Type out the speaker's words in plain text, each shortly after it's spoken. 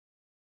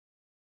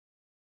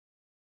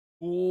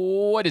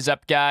What is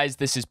up, guys?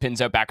 This is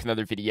Pinzo back with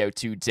another video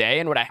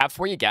today, and what I have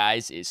for you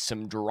guys is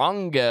some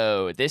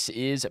Drongo. This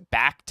is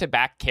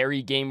back-to-back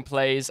carry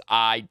gameplays.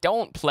 I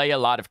don't play a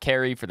lot of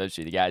carry, for those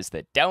of you guys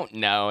that don't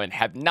know and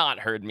have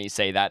not heard me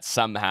say that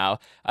somehow.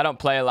 I don't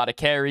play a lot of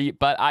carry,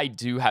 but I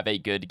do have a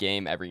good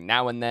game every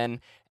now and then.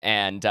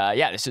 And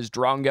yeah, this is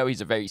Drongo. He's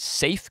a very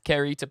safe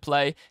carry to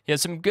play. He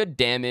has some good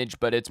damage,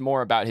 but it's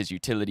more about his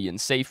utility and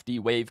safety,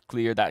 wave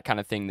clear, that kind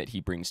of thing that he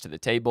brings to the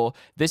table.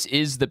 This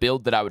is the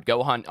build that I would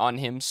go hunt on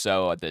him,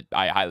 so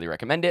I highly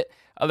recommend it.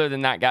 Other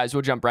than that, guys,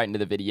 we'll jump right into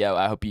the video.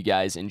 I hope you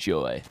guys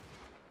enjoy.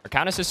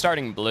 Arcanus is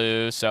starting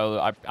blue,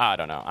 so I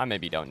don't know. I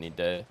maybe don't need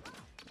to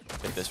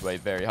hit this wave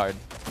very hard.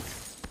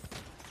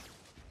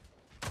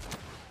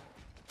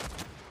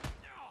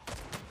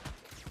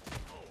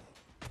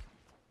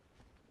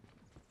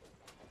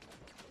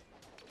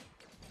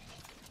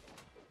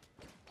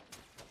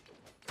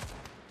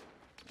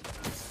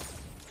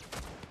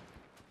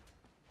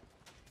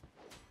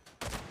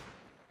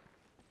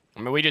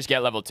 I mean, we just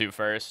get level 2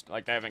 first.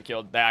 Like, they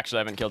actually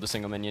haven't killed a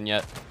single minion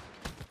yet.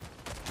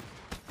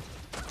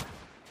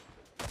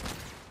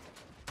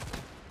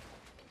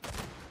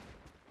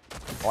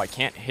 Oh, I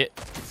can't hit.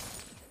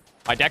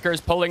 My Decker is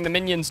pulling the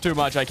minions too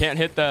much. I can't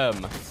hit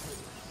them.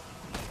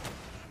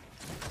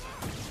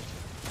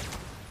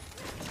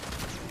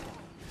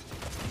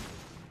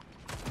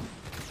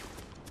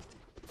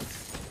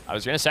 I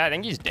was gonna say, I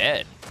think he's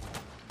dead.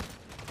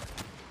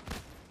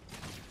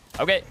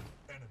 Okay.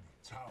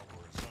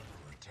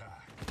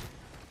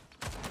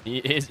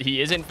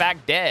 He is in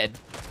fact dead.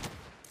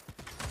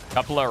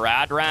 Couple of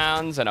rad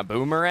rounds and a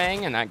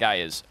boomerang, and that guy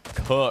is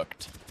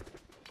cooked.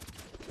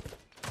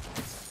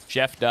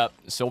 Chefed up,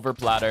 silver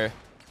platter.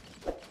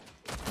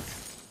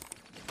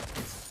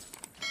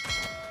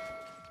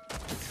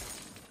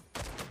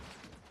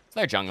 It's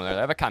their jungler. They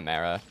have a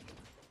chimera.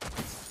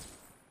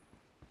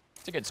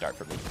 It's a good start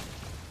for me.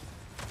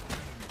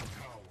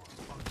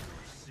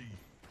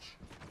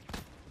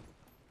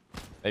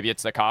 Maybe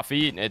it's the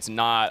coffee. It's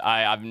not.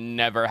 I've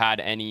never had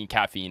any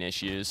caffeine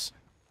issues.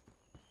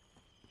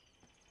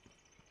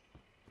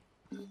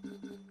 I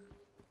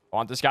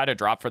want this guy to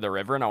drop for the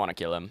river, and I want to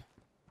kill him.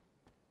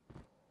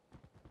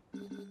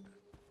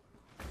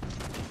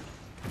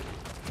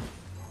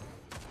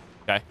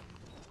 Okay.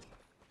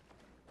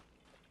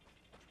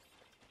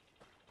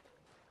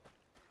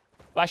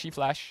 Flashy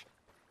flash.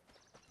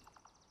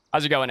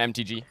 How's it going,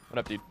 MTG? What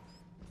up, dude?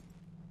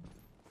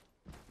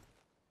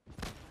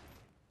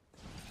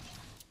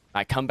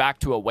 I come back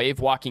to a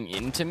wave walking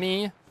into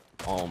me.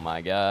 Oh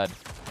my god.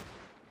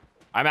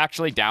 I'm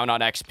actually down on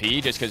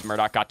XP just because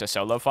Murdoch got to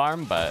solo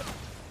farm, but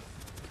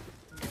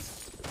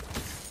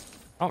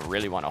I don't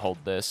really want to hold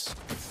this.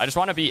 I just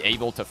want to be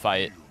able to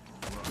fight.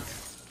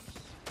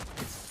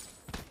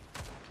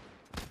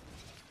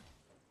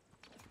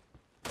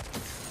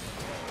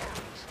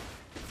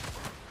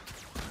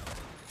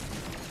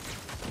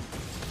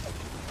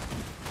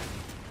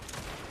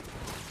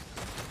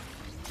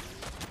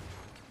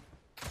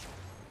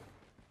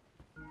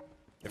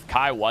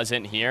 Kai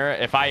wasn't here.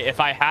 If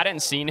I hadn't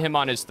seen him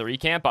on his 3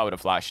 camp, I would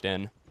have flashed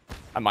in.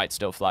 I might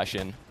still flash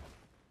in.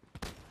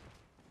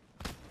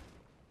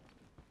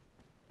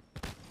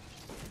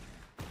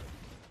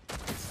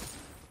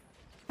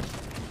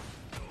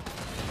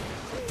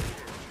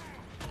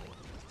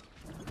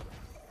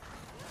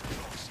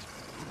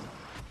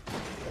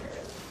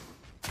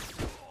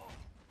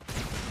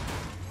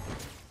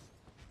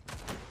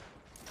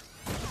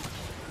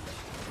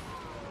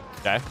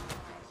 Okay.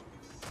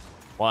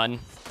 1.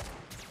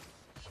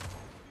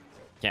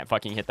 Can't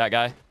fucking hit that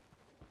guy.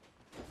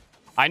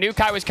 I knew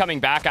Kai was coming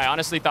back. I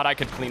honestly thought I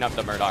could clean up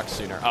the Murdoch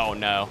sooner. Oh,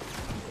 no.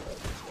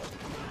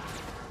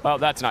 Well,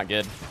 that's not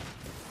good.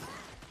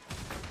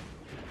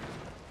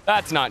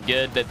 That's not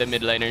good that the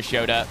mid laner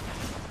showed up.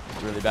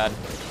 It's really bad.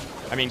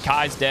 I mean,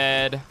 Kai's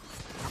dead.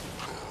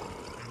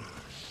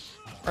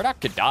 Murdoch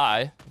could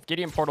die. If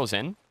Gideon portal's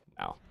in.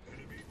 No.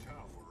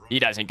 He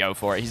doesn't go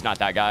for it. He's not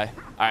that guy.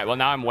 All right, well,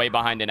 now I'm way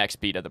behind in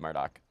XP to the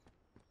Murdoch.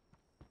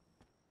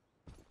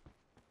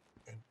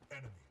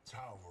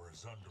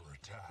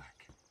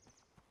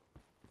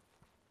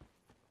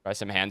 Try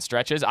some hand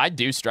stretches. I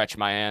do stretch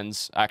my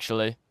hands,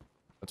 actually.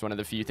 That's one of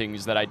the few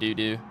things that I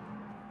do.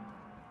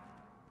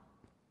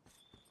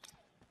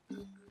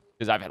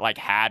 Because I've like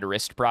had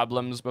wrist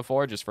problems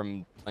before just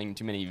from playing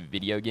too many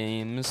video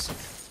games.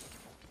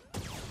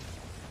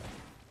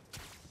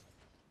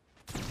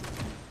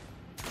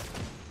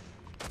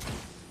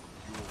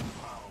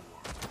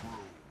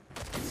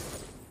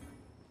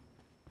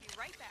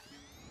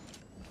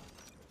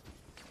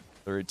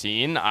 The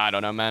routine? I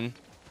don't know, man.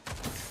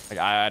 Like,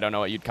 I don't know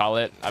what you'd call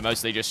it. I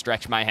mostly just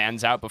stretch my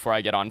hands out before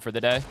I get on for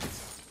the day.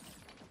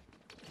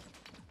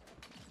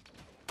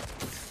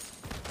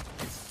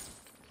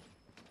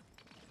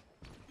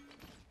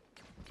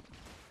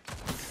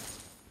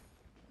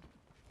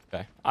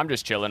 Okay. I'm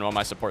just chilling while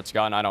my support's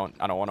gone. I don't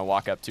want to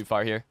walk up too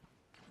far here.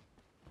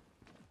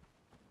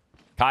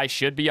 Kai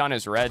should be on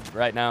his red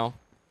right now,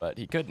 but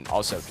he could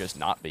also just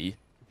not be.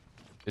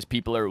 Because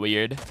people are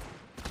weird.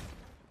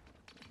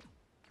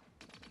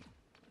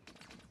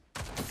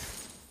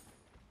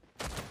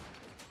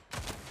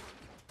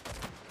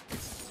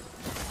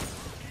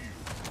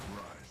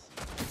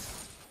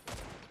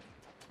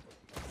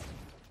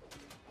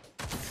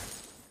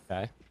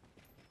 Okay.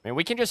 I mean,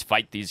 we can just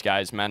fight these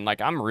guys, man. Like,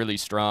 I'm really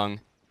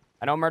strong.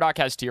 I know Murdoch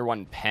has tier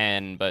 1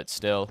 pen, but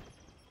still.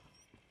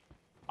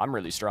 I'm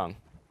really strong.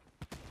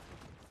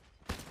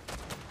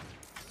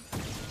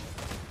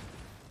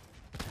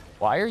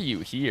 Why are you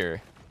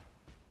here?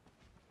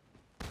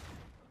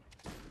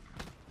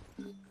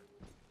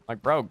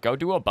 Like, bro, go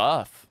do a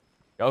buff.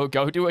 Go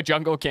do a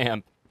jungle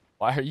camp.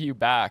 Why are you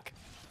back?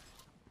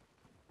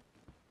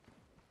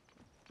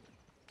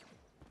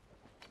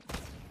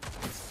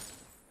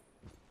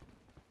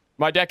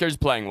 My decker's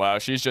playing well.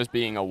 She's just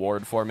being a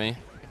ward for me.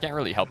 I can't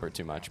really help her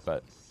too much,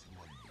 but...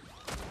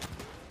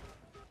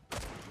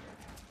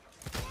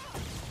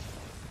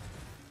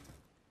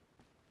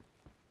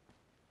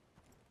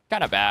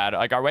 kind of bad.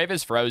 Like, our wave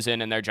is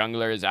frozen, and their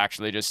jungler is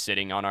actually just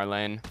sitting on our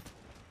lane.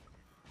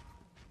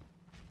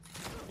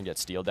 And get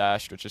steel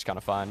dashed, which is kind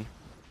of fun.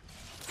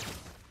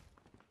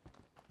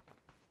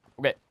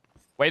 Okay.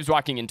 Wave's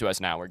walking into us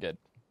now. We're good.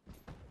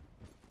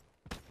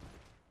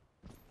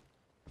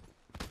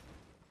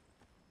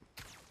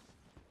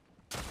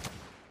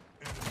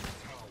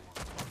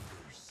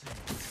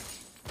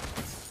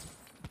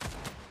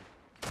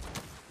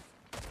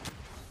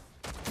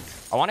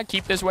 I want to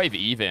keep this wave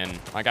even.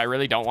 Like, I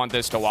really don't want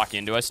this to walk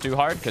into us too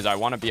hard because I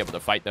want to be able to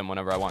fight them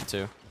whenever I want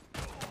to.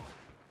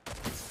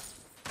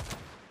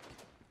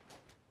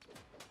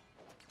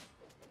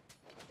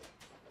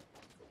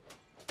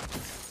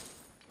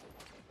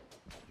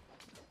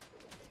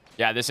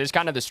 Yeah, this is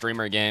kind of the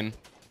streamer game.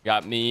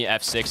 Got me,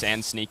 F6,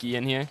 and Sneaky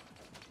in here.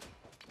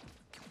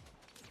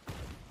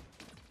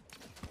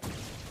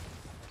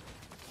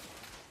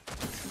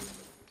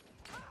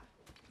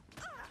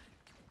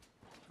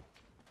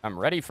 I'm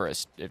ready for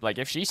us.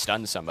 If she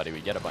stuns somebody,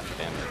 we get a bunch of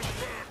damage.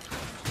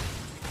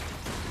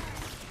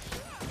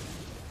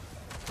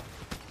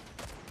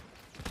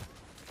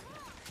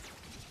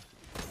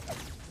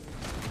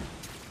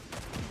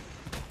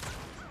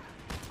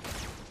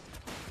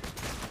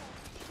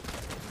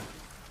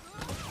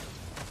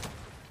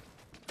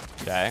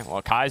 Okay,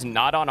 well, Kai's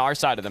not on our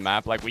side of the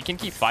map. Like, we can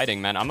keep fighting,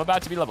 man. I'm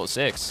about to be level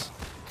 6.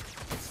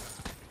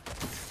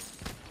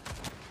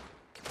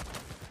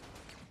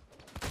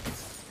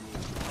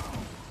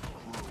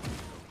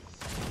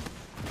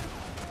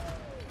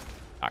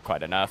 Not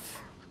quite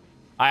enough.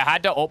 I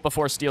had to ult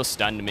before Steel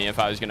stunned me if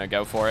I was going to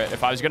go for it.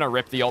 If I was going to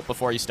rip the ult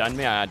before he stunned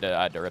me, I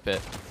had to rip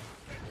it.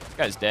 This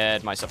guy's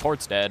dead. My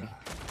support's dead.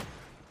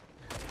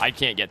 I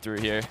can't get through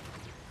here.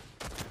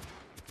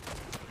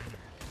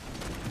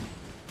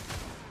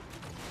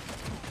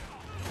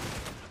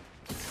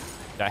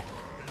 Okay.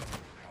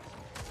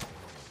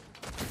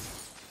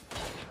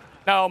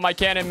 No, my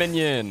cannon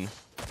minion.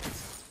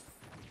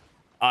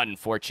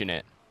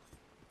 Unfortunate.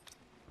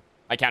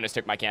 My countess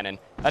took my cannon.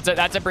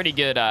 That's a pretty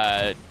good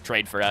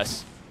trade for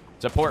us.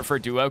 Support for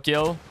duo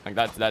kill. Like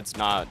that's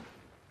not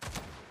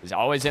is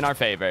always in our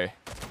favor.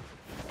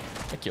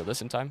 I kill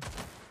this in time.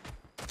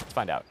 Let's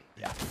find out.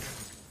 Yeah.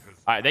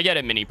 All right, they get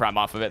a mini prime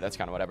off of it. That's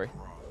kind of whatever.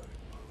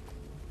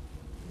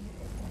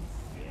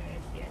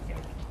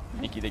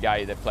 Sneaky, the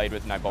guy that played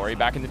with Nibori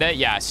back in the day.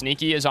 Yeah,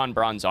 Sneaky is on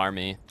Bronze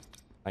Army.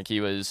 Like he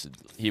was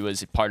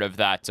part of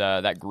that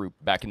that group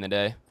back in the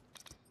day.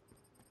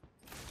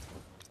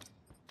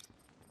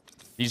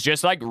 He's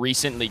just, like,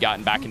 recently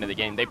gotten back into the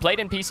game. They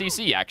played in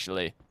PCC,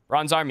 actually.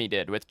 Bronze Army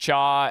did, with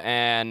Cha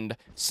and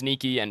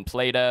Sneaky and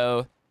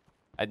Plato.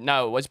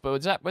 No, was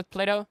that with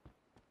Plato?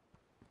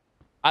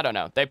 I don't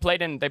know. They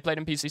played in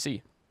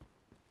PCC.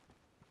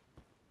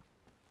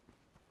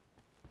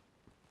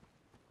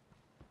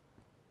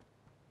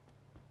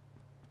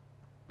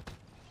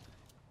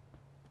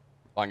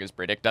 As long as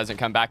Briddick doesn't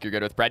come back, you're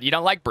good with Pred. You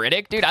don't like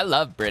Briddick? Dude, I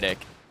love Briddick.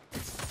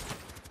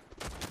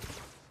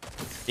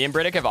 He and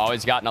Briddick have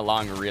always gotten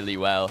along really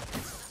well.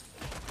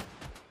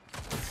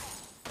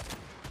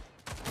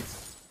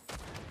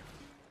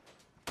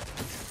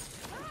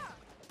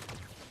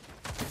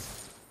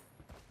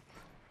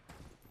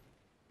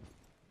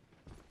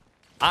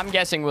 I'm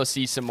guessing we'll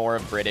see some more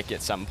of Briddick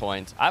at some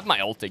point. I have my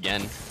ult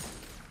again.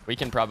 We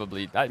can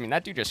probably... I mean,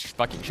 that dude just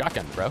fucking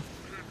shotgun, bro.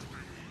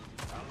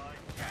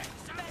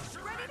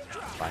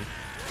 Fine.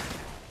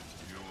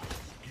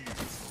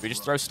 We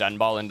just throw stun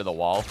ball into the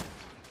wall.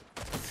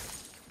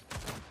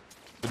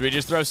 Did we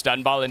just throw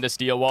stun ball into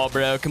steel wall,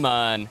 bro? Come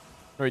on.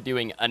 We're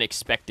doing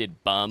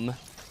unexpected bum.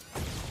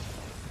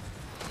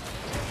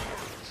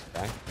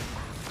 Okay.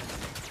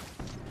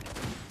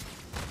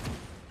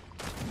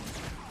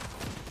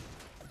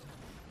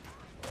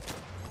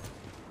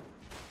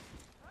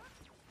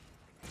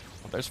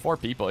 Well, there's 4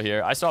 people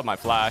here. I still have my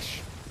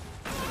flash.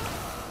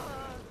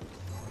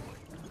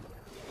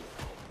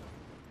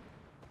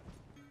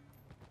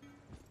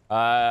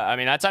 I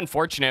mean, that's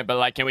unfortunate, but,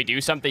 like, can we do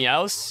something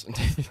else?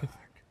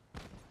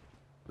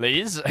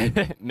 Please?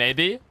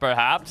 Maybe?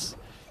 Perhaps?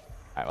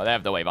 Alright, well, they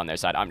have the wave on their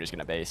side. I'm just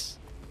gonna base.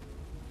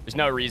 There's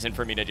no reason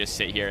for me to just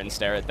sit here and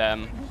stare at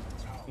them.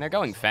 And they're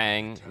going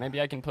Fang. Maybe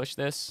I can push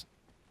this.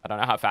 I don't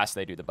know how fast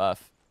they do the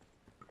buff.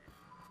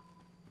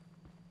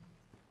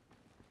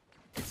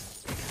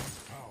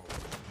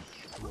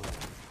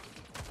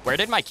 Where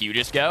did my Q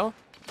just go?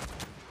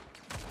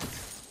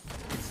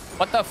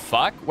 What the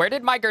fuck? Where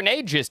did my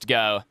grenade just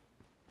go?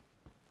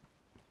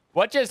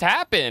 What just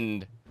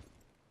happened?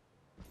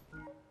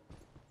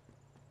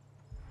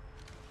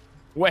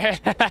 Where?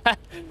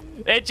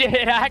 it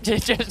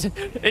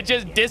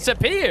just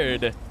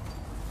disappeared.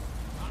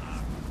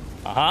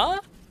 Uh-huh.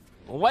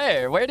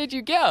 Where did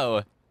you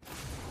go?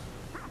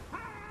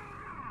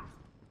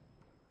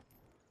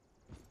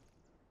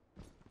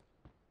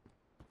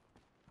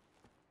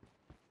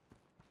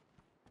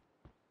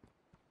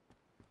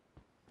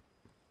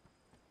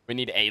 We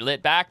need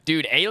Alit back,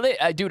 dude.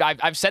 Alit, dude.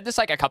 I've said this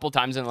like a couple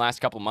times in the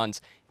last couple months.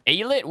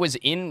 Alit was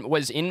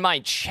in my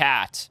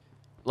chat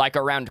like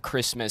around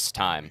Christmas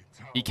time.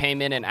 He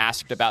came in and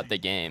asked about the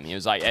game. He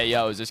was like, "Hey,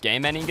 yo, is this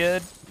game any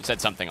good?" He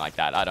said something like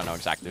that. I don't know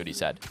exactly what he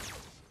said,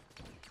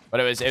 but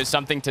it was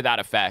something to that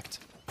effect.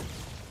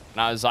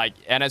 And I was like,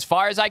 and as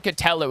far as I could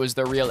tell, it was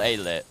the real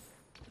Alit.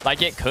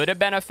 Like, it could have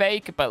been a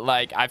fake, but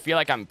like, I feel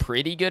like I'm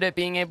pretty good at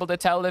being able to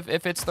tell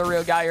if it's the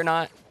real guy or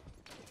not.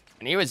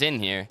 And he was in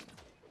here.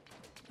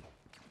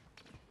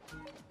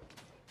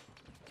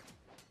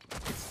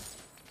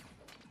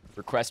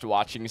 Request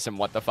watching some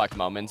what the fuck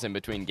moments in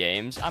between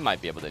games. I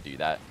might be able to do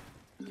that.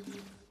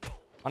 I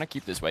want to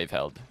keep this wave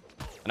held.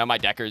 I know my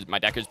decker's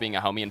being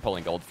a homie and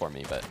pulling gold for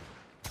me, but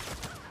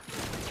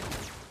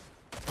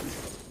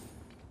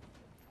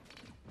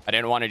I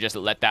didn't want to just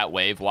let that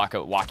wave walk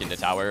into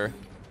tower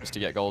just to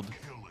get gold.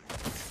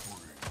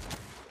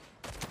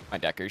 My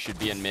decker should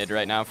be in mid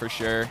right now for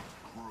sure.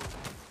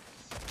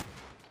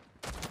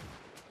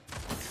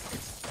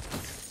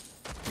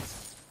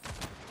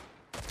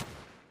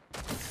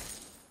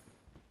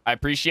 I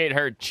appreciate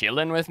her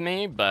chilling with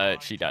me,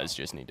 but she does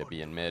just need to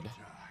be in mid.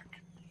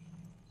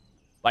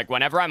 Like,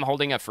 whenever I'm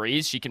holding a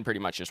freeze, she can pretty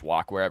much just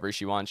walk wherever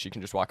she wants. She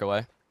can just walk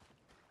away.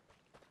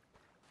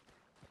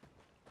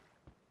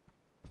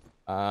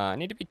 I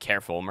need to be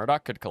careful.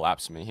 Murdoch could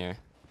collapse me here.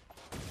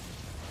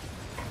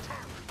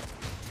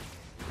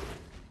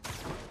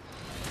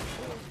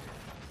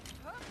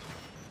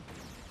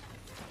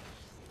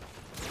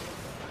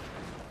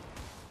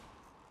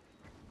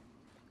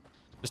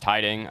 Just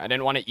hiding. I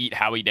didn't want to eat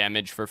Howie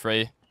damage for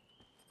free.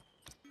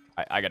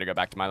 I gotta go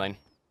back to my lane.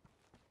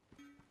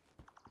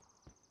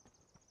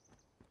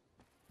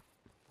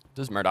 What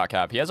does Murdoch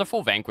have? He has a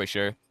full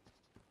Vanquisher.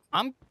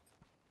 I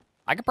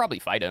could probably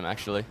fight him,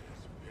 actually.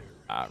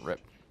 Rip.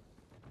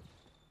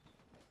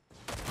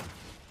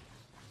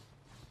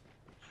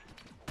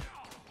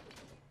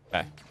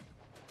 Okay.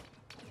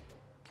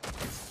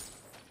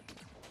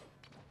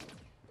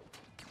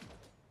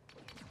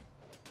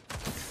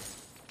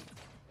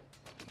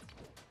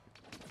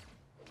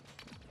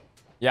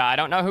 Yeah, I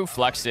don't know who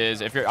Flux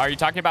is. Are you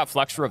talking about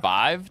Flux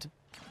Revived?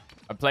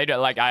 I played it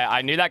like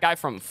I knew that guy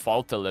from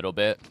Fault a little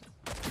bit.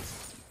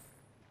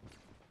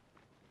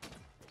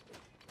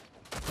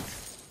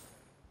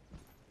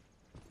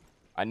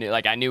 I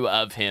knew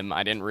of him.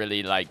 I didn't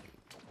really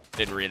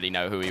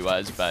know who he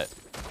was, but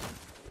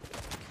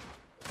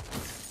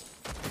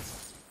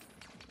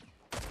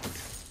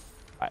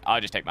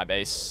I'll just take my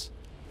base.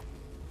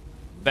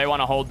 If they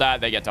want to hold that,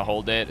 they get to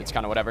hold it. It's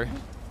kind of whatever.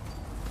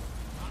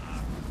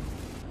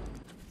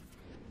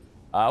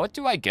 What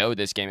do I go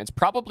this game? It's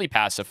probably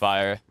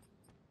Pacifier.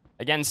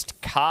 Against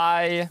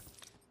Kai,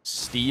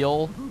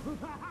 Steel,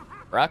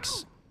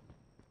 Rux.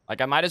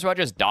 Like, I might as well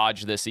just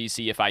dodge the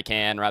CC if I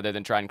can, rather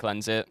than try and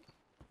cleanse it.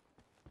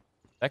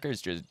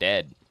 Becker's just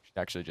dead. She's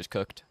actually just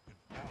cooked.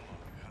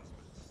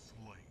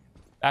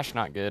 Dash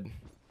not good.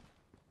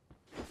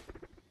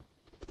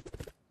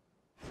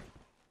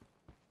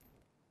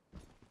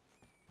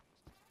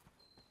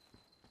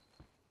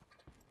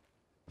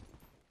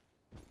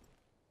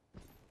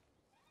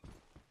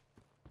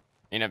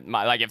 You know,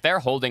 if they're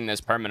holding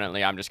this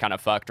permanently, I'm just kind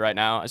of fucked right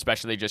now,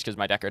 especially just because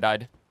my decker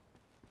died.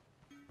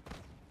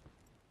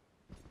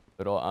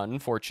 Little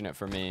unfortunate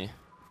for me.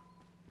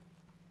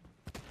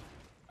 All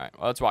right,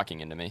 well, it's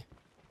walking into me.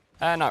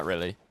 Not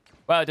really.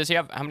 Well, does he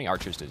have... How many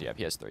archers does he have?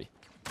 He has 3.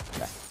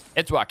 Okay.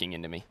 It's walking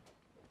into me.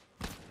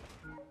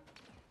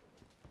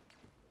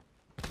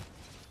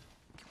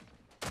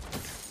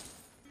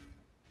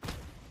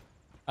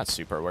 Not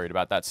super worried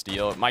about that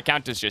steal. My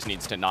Countess just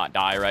needs to not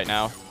die right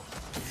now.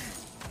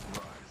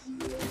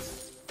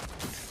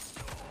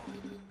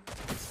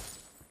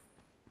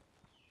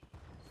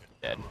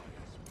 Dead.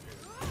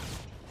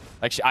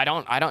 Like,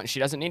 she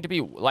doesn't need to be...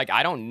 Like,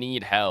 I don't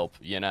need help,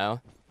 you know?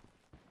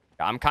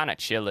 I'm kind of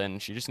chilling.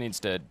 She just needs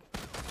to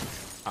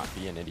not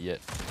be an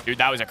idiot. Dude,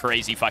 that was a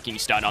crazy fucking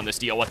stun on the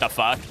steal. What the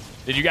fuck?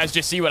 Did you guys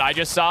just see what I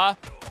just saw?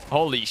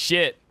 Holy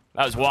shit.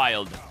 That was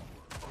wild.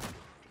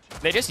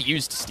 They just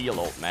used steal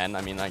ult, man.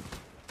 I mean, like,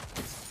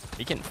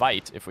 we can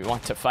fight. If we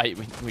want to fight,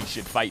 we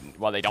should fight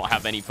while they don't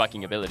have any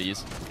fucking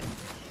abilities.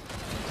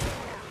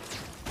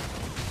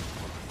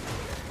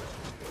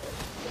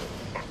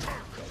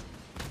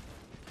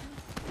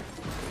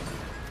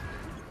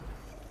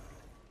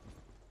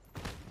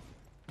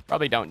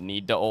 Probably don't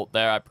need to ult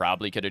there. I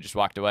probably could have just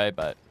walked away,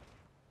 but...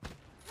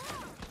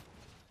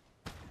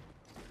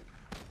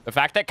 The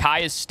fact that Kai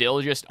is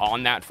still just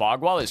on that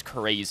fog wall is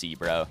crazy,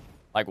 bro.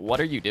 Like, what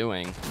are you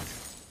doing?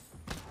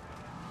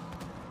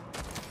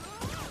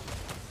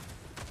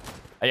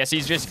 I guess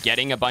he's just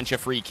getting a bunch of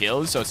free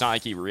kills, so it's not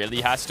like he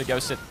really has to go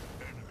sit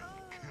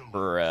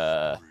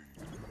for,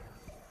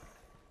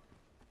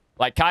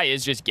 like, Kai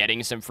is just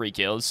getting some free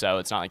kills, so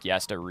it's not like he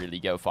has to really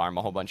go farm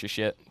a whole bunch of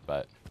shit,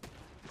 but...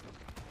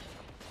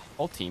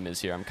 Whole team is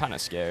here. I'm kind of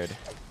scared.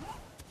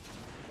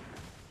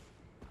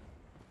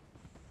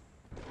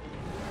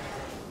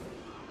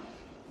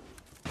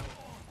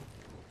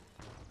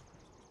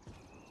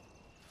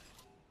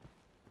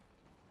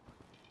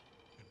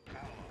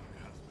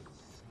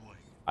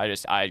 I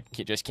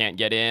just can't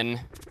get in.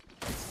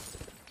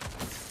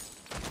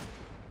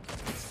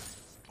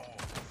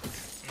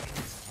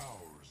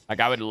 Like,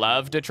 I would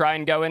love to try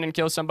and go in and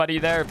kill somebody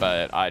there,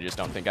 but I just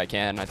don't think I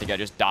can. I think I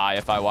just die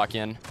if I walk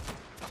in.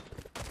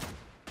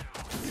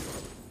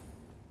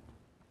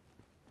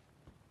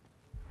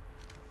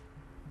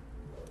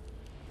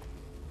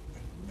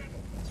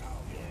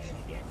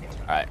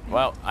 Alright,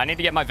 well, I need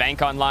to get my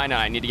Vank online,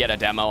 and I need to get a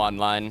demo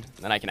online.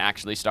 Then I can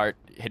actually start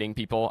hitting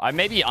people.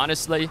 Maybe,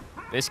 honestly,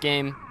 this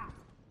game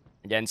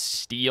against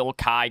Steel,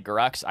 Kai,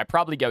 Grux, I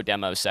probably go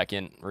demo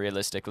second,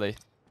 realistically.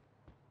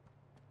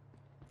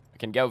 I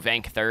can go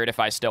Vank third if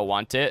I still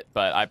want it,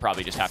 but I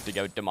probably just have to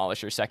go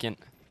Demolisher second.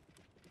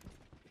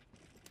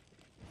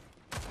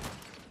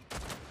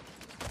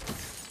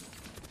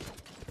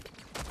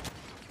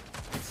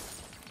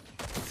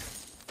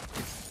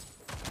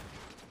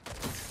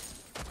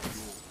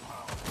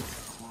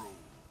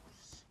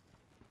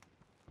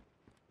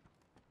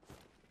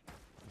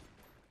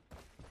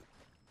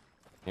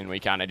 And we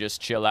kind of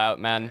just chill out,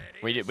 man.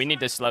 We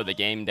need to slow the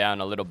game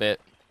down a little bit.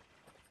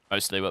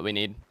 Mostly what we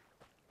need.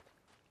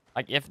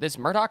 Like, if this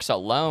Murdoch's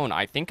alone,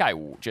 I think I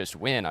just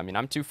win. I mean,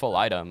 I'm 2 full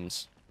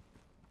items.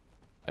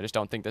 I just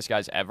don't think this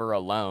guy's ever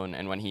alone.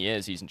 And when he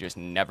is, he's just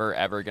never,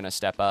 ever going to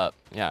step up.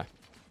 Yeah.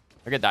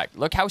 Look at that.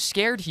 Look how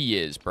scared he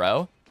is,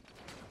 bro.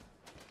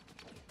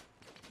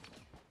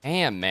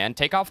 Damn, man.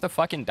 Take off the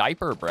fucking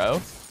diaper,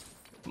 bro.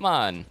 Come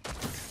on.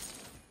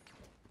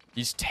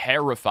 He's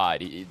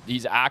terrified.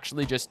 He's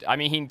actually just... I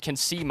mean, he can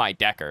see my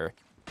Decker.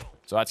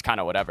 So that's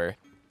kind of whatever.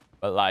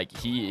 But, like,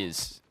 he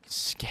is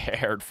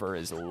scared for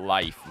his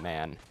life,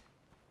 man.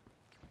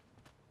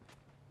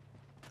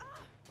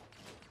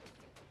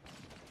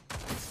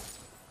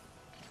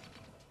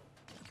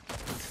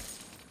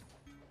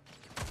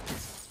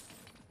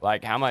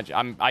 Like, how much...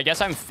 I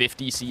guess I'm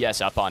 50 CS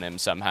up on him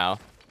somehow.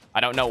 I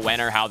don't know when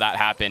or how that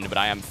happened, but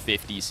I am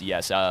 50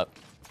 CS up.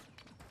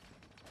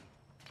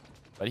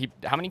 But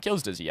how many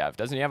kills does he have?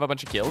 Doesn't he have a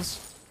bunch of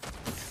kills?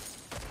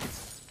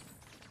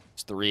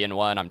 It's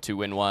 3-1. I'm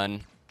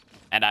 2-1.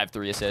 And I have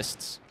 3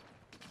 assists.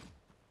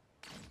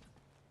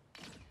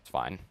 It's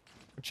fine.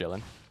 We're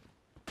chilling.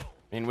 I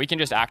mean, we can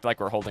just act like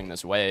we're holding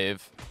this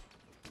wave.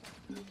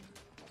 I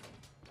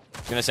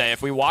was gonna say,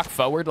 if we walk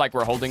forward like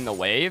we're holding the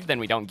wave, then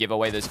we don't give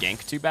away this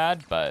gank too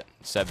bad. But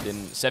Sev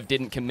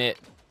didn't commit.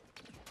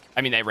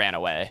 I mean, they ran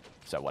away.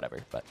 So whatever,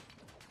 but...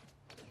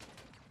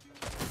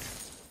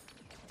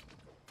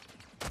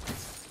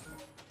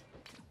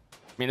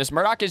 I mean, this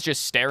Murdoch is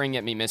just staring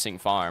at me missing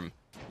farm.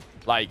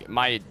 Like,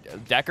 my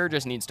Decker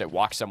just needs to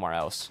walk somewhere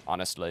else,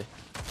 honestly.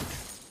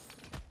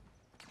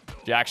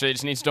 He actually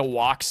just needs to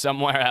walk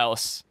somewhere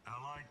else.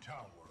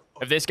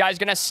 If this guy's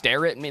gonna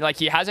stare at me, like,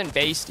 he hasn't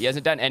based, he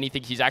hasn't done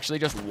anything. He's actually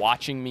just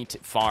watching me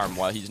farm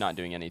while he's not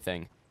doing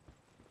anything.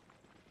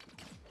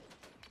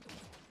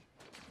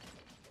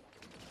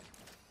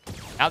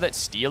 Now that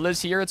Steel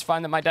is here, it's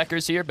fine that my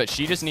Decker's here, but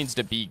she just needs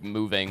to be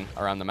moving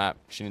around the map.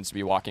 She needs to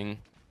be walking.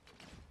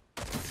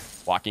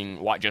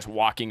 Just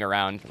walking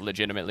around,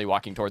 legitimately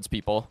walking towards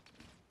people.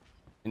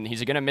 And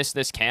he's gonna miss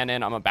this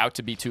cannon. I'm about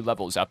to be 2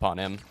 levels up on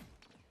him.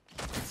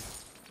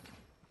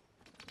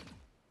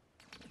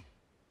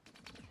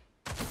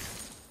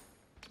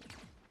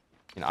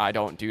 And I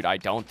don't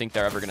think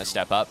they're ever gonna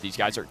step up. These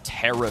guys are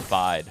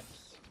terrified.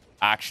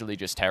 Actually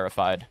just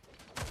terrified.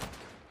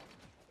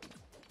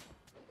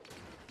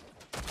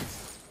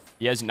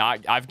 He has not...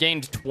 I've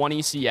gained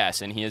 20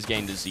 CS and he has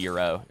gained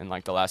 0 in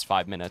like the last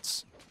 5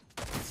 minutes.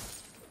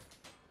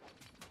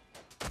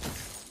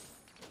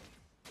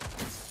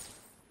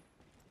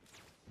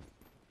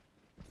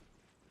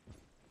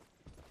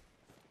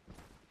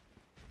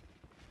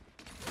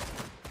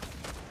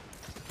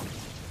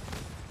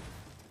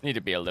 Need to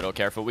be a little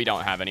careful. We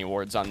don't have any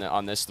wards on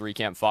this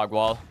 3-camp fog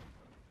wall.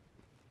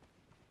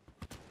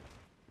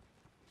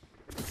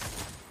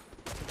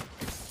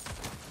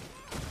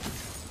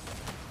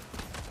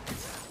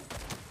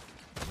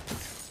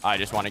 I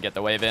just want to get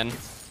the wave in.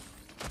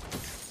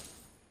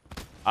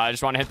 I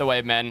just want to hit the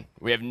wave, man.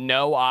 We have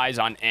no eyes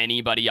on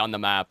anybody on the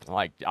map.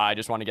 Like, I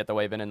just want to get the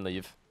wave in and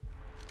leave.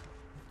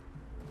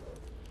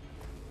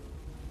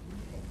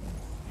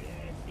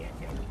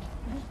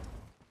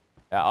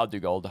 Yeah, I'll do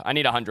gold. I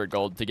need 100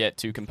 gold to get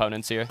 2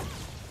 components here.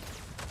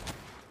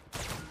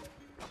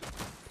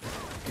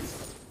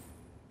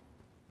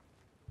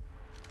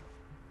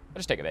 I'll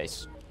just take a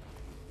base.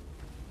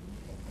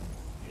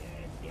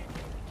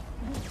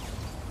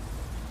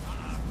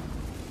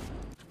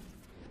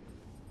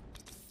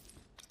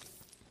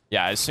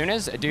 Yeah, as soon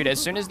as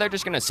they're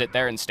just gonna sit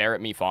there and stare at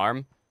me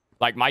farm,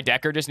 like, my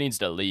decker just needs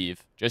to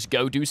leave. Just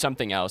go do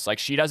something else. Like,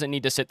 she doesn't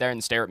need to sit there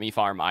and stare at me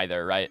farm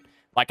either, right?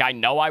 Like, I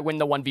know I win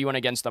the 1v1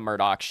 against the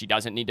Murdoch. She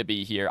doesn't need to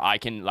be here. I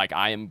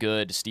am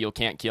good. Steel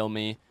can't kill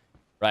me,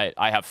 right?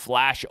 I have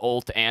flash,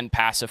 ult, and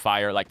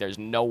pacifier. Like, there's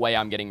no way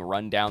I'm getting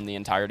run down the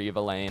entirety of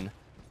a lane.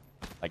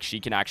 Like, she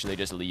can actually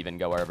just leave and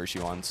go wherever she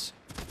wants.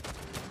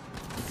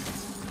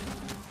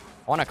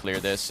 I want to clear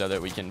this so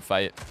that we can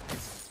fight.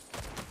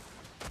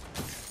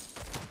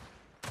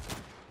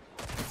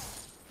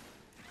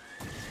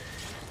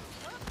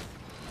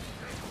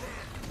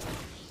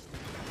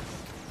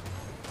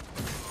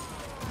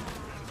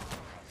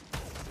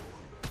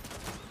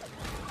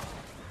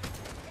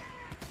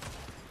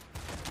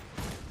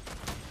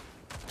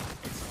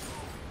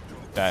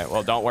 Okay,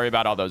 well, don't worry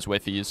about all those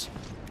whiffies.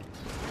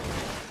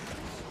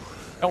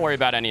 Don't worry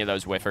about any of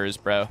those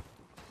whiffers, bro.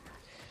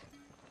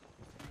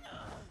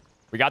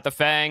 We got the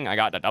Fang. I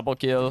got the double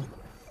kill.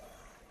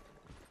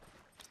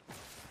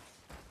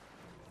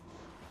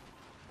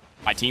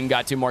 My team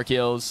got 2 more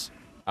kills.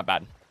 Not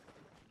bad.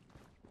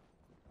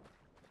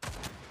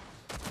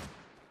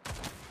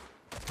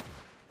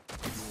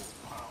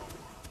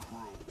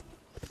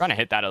 Trying to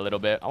hit that a little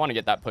bit. I want to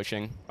get that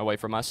pushing away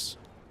from us.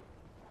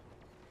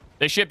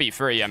 They should be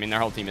free. I mean, their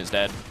whole team is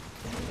dead.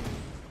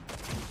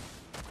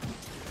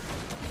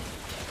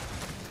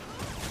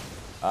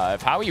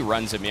 If Howie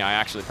runs at me, I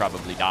actually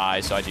probably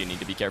die, so I do need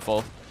to be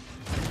careful.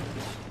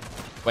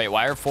 Wait,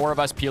 why are 4 of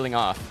us peeling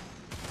off?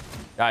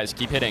 Guys,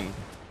 keep hitting.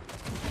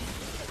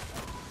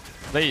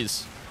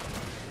 Please.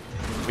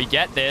 We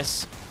get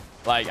this.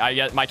 Like,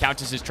 my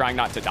Countess is trying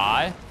not to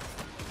die.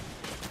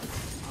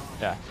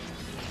 Yeah.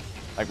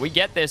 Like, we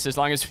get this as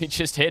long as we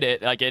just hit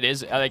it. Like, it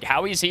is... Like,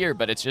 Howie's here,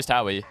 but it's just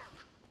Howie.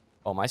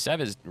 Oh, my Sev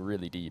is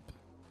really deep.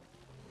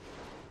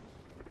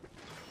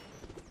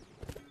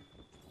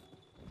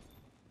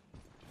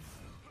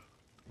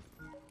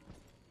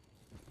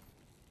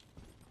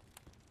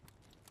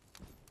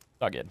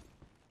 It's all good.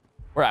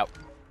 We're out.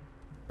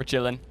 We're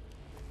chilling.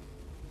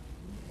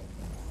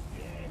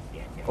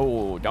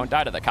 Oh, don't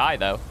die to the Kai,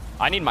 though.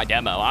 I need my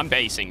demo. I'm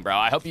basing, bro.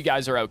 I hope you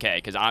guys are okay,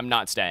 because I'm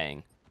not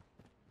staying.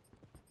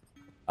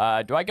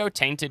 Do I go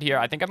Tainted here?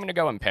 I think I'm going to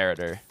go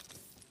Imperator.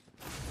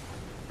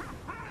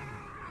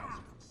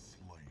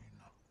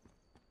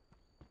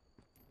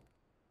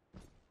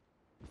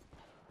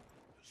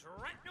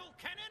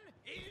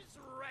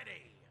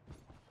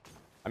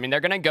 I mean,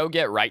 they're going to go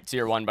get right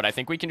tier 1, but I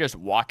think we can just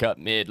walk up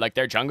mid. Like,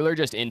 their jungler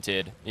just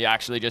inted. He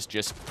actually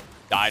just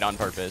died on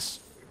purpose.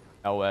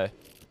 No way.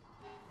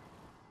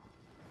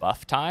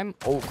 Buff time?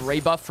 Oh, gray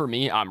buff for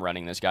me. I'm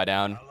running this guy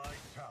down.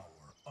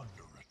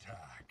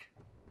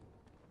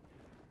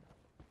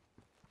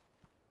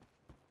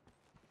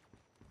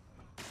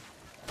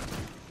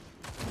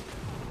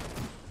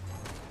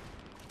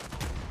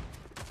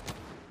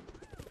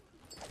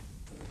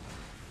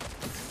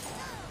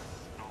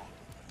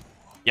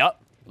 Yep.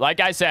 Like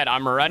I said,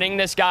 I'm running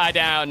this guy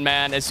down,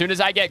 man. As soon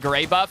as I get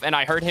gray buff, and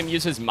I heard him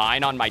use his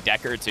mine on my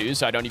decker too,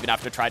 so I don't even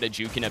have to try to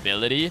juke an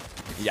ability,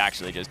 he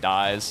actually just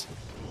dies.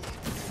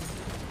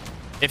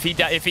 If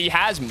he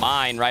has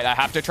mine, right, I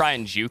have to try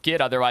and juke it,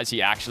 otherwise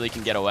he actually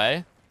can get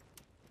away.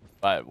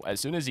 But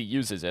as soon as he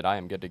uses it, I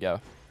am good to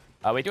go.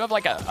 We do have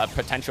like a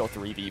potential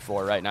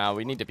 3v4 right now.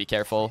 We need to be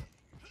careful.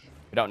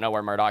 We don't know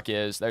where Murdoch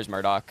is. There's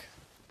Murdoch.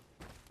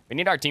 We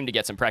need our team to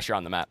get some pressure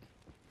on the map.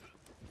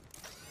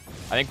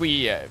 I think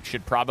we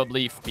should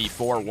probably be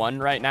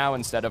 4-1 right now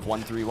instead of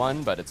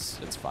 1-3-1, but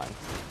it's fine.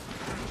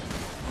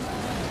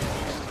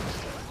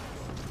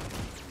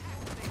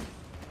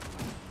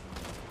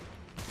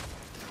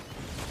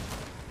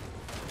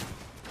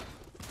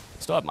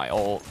 Still have my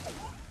ult.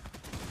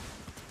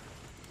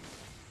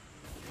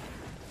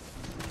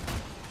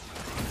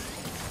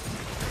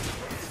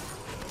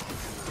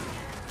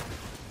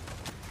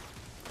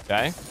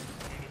 Okay.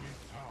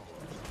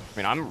 I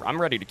mean, I'm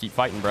ready to keep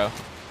fighting, bro.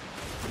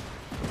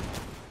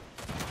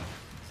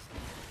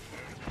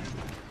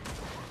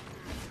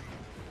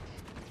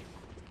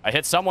 I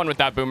hit someone with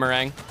that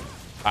boomerang.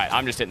 All right,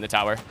 I'm just hitting the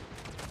tower.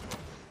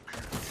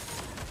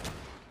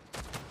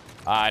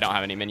 I don't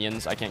have any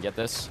minions. I can't get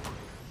this.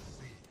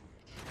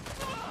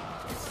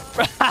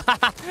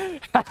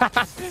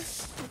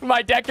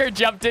 My decker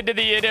jumped into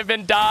the inhib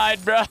and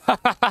died, bro.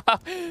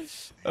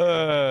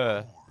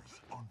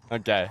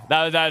 Okay,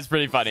 that was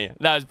pretty funny.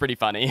 That was pretty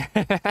funny.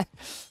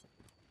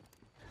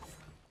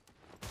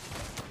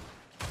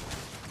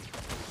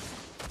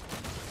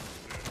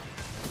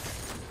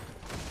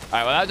 All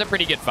right, well, that was a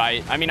pretty good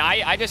fight. I mean,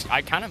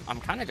 I'm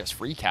kind of just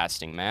free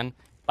casting, man.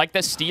 Like,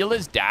 the steal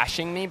is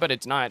dashing me, but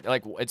it's not,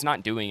 like, it's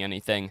not doing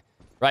anything,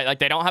 right? Like,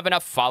 they don't have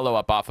enough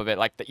follow-up off of it.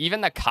 Like,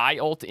 even the Kai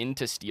ult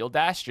into steal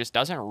dash just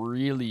doesn't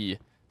really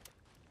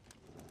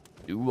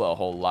do a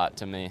whole lot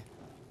to me.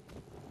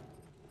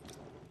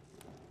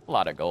 A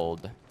lot of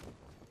gold.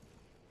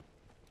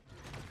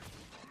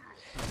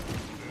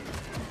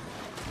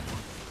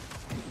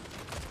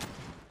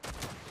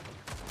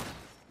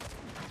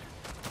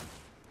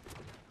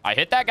 I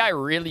hit that guy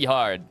really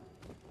hard.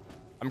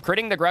 I'm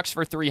critting the Grux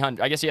for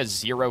 300. I guess he has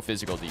 0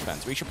 physical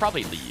defense. We should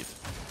probably leave.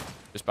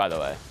 Just by the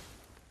way.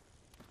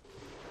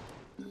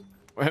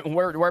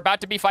 We're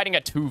about to be fighting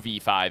a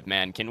 2v5,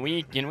 man. Can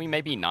we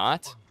maybe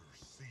not?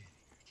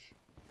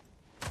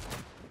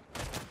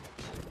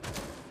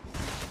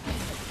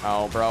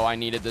 Oh, bro, I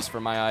needed this for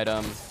my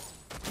item.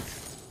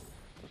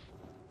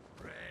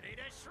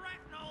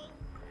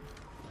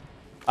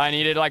 I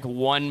needed like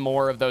one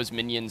more of those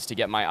minions to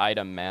get my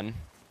item, man.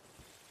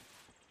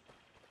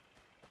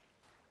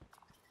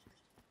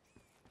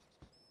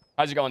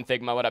 How's it going,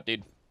 Thigma? What up,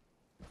 dude?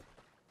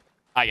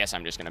 I guess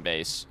I'm just gonna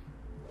base.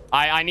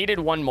 I needed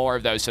one more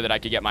of those so that I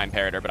could get my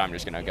Imperator, but I'm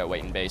just gonna go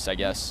wait and base, I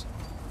guess.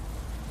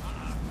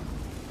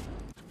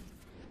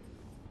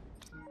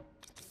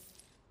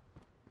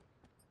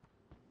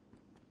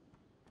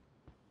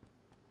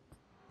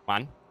 Come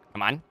on.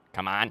 Come on.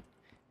 Come on.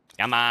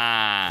 Come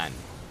on.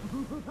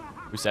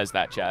 Who says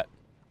that, chat?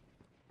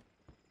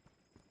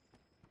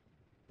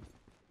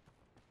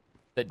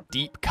 The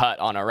deep cut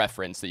on a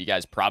reference that you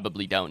guys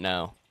probably don't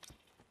know.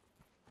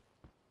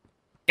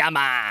 Come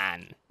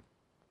on.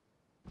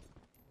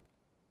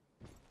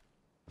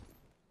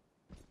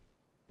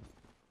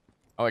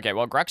 Okay,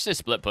 well, Grux is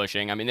split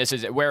pushing. I mean, this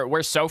is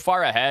we're so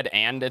far ahead,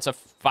 and it's a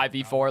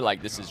 5v4.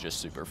 Like, this is just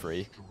super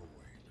free.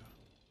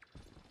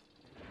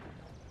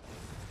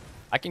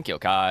 I can kill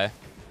Kai.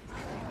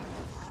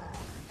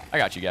 I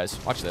got you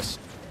guys. Watch this.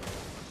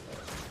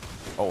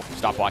 Oh,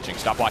 stop watching.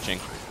 Stop watching.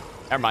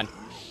 Never mind.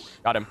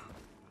 Got him.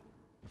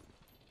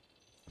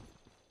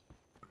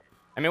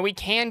 I mean, we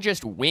can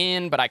just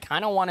win, but I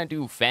kind of want to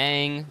do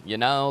Fang, you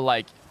know?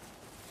 Like,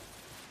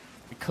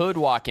 we could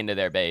walk into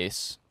their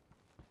base.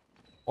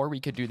 Or we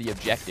could do the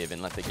objective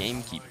and let the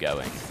game keep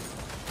going.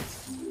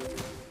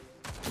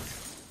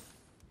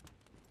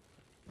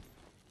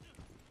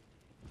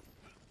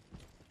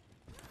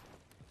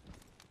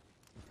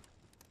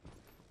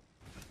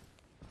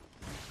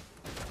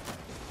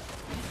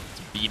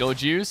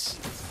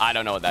 Beetlejuice? I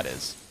don't know what that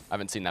is. I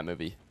haven't seen that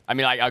movie. I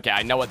mean, like, okay,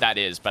 I know what that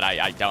is, but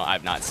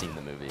I've not seen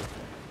the movie.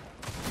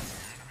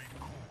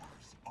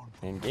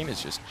 And game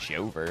is just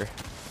Jover.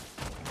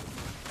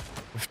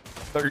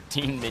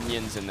 13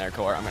 minions in their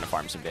core. I'm gonna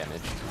farm some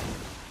damage.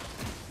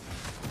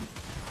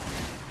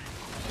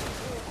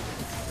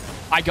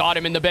 I got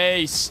him in the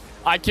base.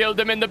 I killed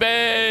him in the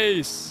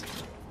base.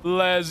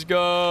 Let's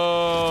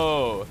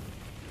go.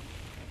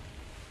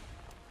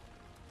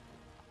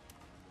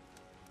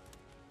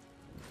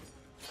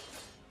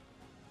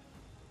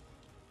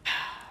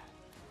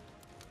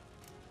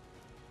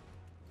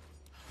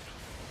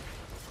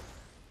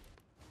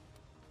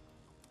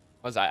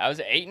 I was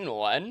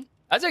 8-1.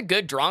 That's a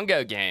good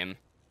Drongo game.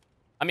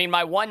 I mean,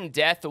 my one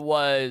death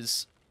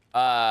was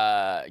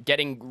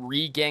getting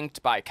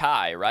re-ganked by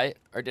Kai, right?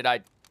 Or did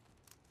I?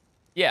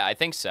 Yeah, I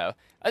think so.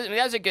 I mean,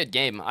 that was a good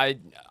game. My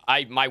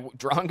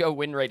Drongo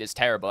win rate is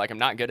terrible. Like, I'm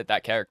not good at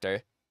that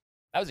character.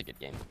 That was a good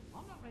game.